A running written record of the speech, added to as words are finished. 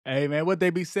Hey man, what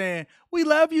they be saying? We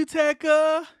love you,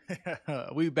 Tecca.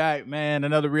 We back, man.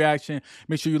 Another reaction.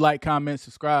 Make sure you like, comment,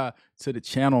 subscribe to the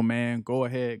channel, man. Go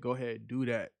ahead, do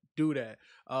that.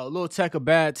 Lil Tecca,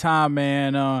 Bad Time,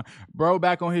 man. Bro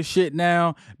back on his shit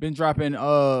now. Been dropping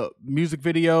music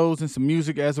videos and some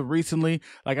music as of recently.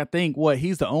 Like, I think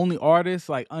he's the only artist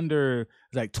like under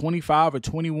like 25 or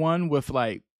 21 with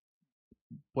like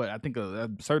I think a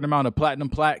certain amount of platinum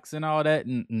plaques and all that,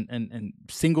 and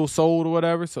single sold or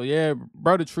whatever. So yeah,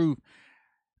 bro, the truth,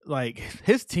 like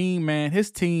his team, man,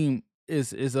 his team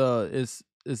is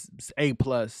A+.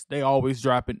 They always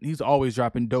dropping. He's always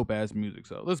dropping dope ass music.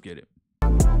 So let's get it.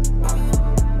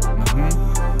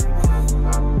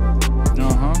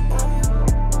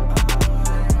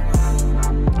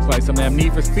 It's like some of that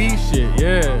Need for Speed shit,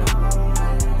 yeah.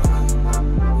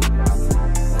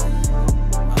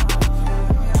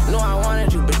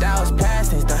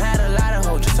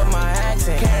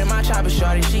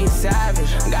 Shorty, she is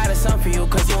savage. Got a son for you,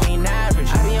 cause you ain't average.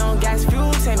 I be on gas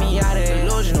fuel, take me out of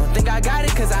delusional. Think I got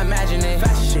it, cause I imagine it.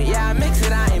 Fashion shit, yeah, I mix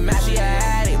it, I ain't mad. She a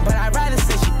addict, but I'd rather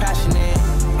say she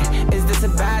passionate. Is this a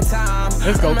bad time?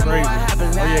 Let's go crazy.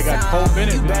 Oh yeah, got Cole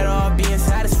Bennett. You better off being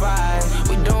satisfied.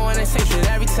 We doing the same shit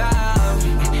every time.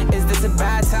 Is this a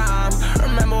bad time?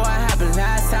 Remember what happened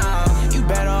last time. You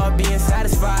better off being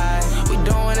satisfied. We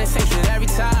doing the same shit every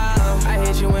time. I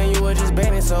hit you when you were just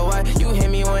baiting, so what? You hit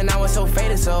me when I was so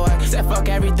faded, so what? Said fuck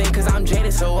everything cause I'm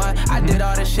jaded, so what? I did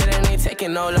all this shit and ain't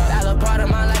taking no love. That little part of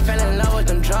my life fell in love with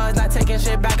them drugs. Not taking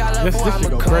shit back, I love who I'm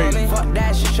becoming. Fuck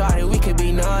that shit, shorty, we could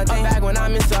be nothing. I'm back when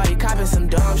I'm in Saudi, copping some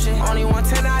dumb shit. Only 1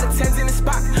 10 out of 10s in the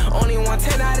spot. Only 1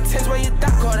 10 out of 10s where you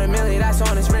thought. $250,000, that's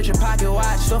on this Richard pocket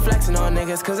watch. Still flexing on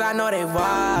niggas cause I know they watch.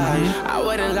 I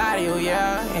wouldn't lie to you,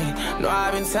 yeah. No,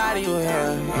 I've been tired of you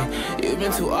here. You've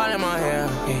been too all in my hair.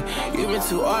 You've been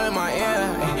too all in my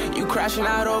ear. You crashing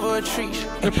out over a tree.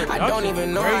 I don't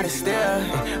even know how to stare.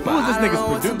 But I don't know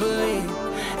what to believe.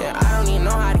 Yeah, I don't even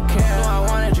know how to care. No, I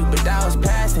wanted you, but that was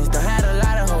past tense. Done had a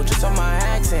lot of hoes just on my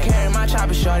accent. Carry my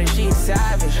chopper, shorty, she is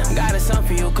savage. Got a son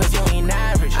for you, cause you ain't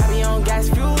average. I be on gas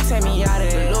fuel, take me out of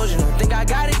delusional. Think I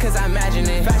got it, cause I imagine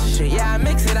it. Fashion shit, yeah, I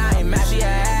mix it, I ain't mad. She a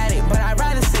addict, but I'd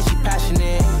rather say she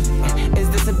passionate. Is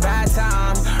this a bad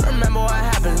time? Remember what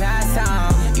happened last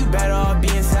time. You better off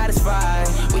being satisfied.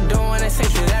 We doing the same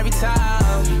shit every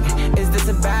time. Is this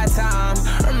a bad time?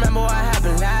 Remember what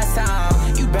happened last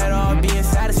time. You better off being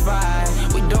satisfied.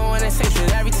 We doing the same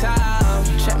shit every time.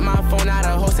 Check my phone out,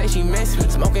 a hoe say she miss me.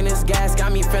 Smoking this gas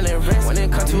got me feeling rich. When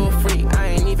it come to a freak, I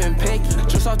ain't even picky.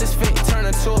 Juice off this fit, turn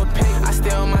into a pig. I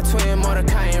steal my twin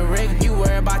Mordecai and Rick. You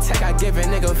worry about tech, I give a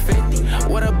nigga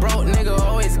 50. What a broke nigga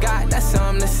always got. That's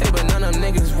something to say, but none of them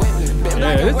niggas with me. Been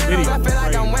back in windows, I feel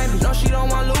like I'm Wemby. No, she don't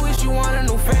want Louis, she want a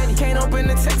new Fendi. Can't open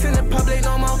the text in the public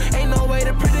no more. Ain't no way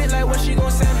to predict like what she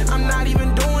gon' send me. I'm not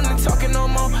even doing the talking no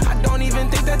more. I don't even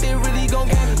think that they really gon'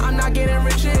 get me. I'm not getting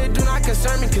rich, it do not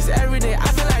concern me. Cause every day I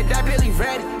feel like that Billy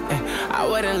ready. I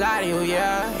wouldn't lie to you,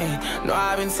 yeah. No,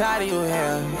 I've been tired of you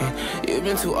here. You've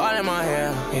been too all in my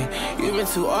hair. You've been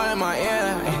too all in my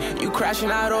ear. You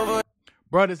crashing out over.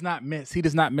 Bro does not miss. He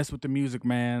does not mess with the music,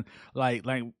 man.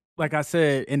 Like I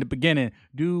said in the beginning,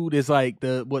 dude is like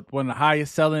one of the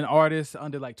highest selling artists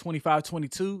under like 25,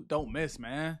 22. Don't miss,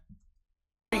 man.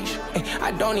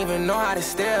 I don't even know how to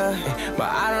stare, but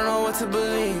I don't know what to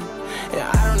believe.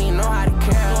 Yeah, I don't even know how to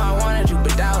care. No, I wanted you,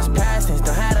 but that was past tense.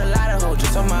 Done had a lot of hoes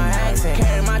just on my accent.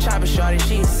 Carry my chopper, shorty,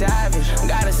 she is savage.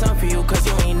 Got a son for you, cause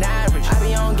you ain't average. I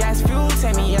be on gas fuel,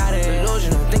 take me out of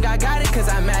delusional. Think I got it, cause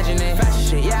I imagine it.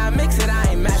 Fashion shit, yeah, I mix it,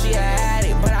 I ain't mad. She a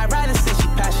addict, but I'd rather say she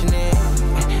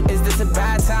passionate. Is this a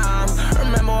bad time?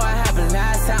 Remember what happened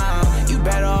last time. You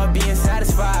better off being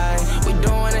satisfied. We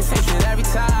doing the same shit every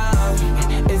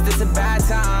time. Is this a bad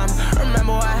time?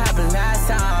 Remember what happened last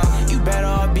time. You better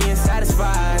off being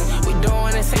satisfied. We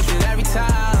doing the same shit every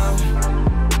time.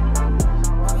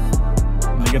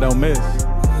 Nigga don't miss.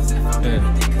 Yeah.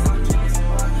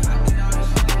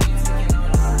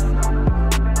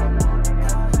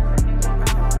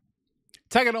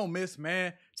 Tecca don't miss,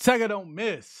 man. Tecca don't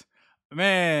miss,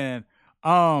 man.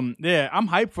 Yeah, I'm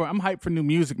hyped for new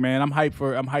music, man. I'm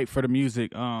hyped for the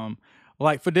music.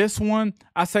 Like for this one,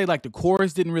 I say like the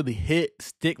chorus didn't really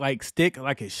stick like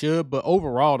it should, but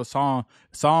overall the song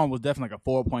was definitely like a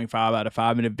 4.5 out of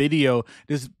 5. In the video,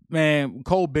 this man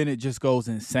Cole Bennett just goes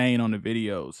insane on the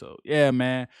video. So yeah,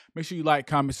 man, make sure you like,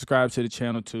 comment, subscribe to the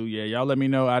channel too. Yeah, y'all let me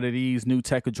know out of these new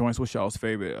Tecca joints what's y'all's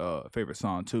favorite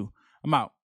song too. I'm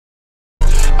out.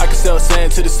 I can sell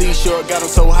sand to the seashore. Got them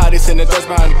so hot, they send the dust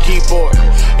behind the keyboard.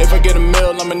 If I get $1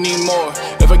 mil, I'ma need more.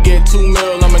 If I get $2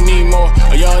 mil, I'ma need more.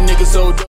 A young nigga so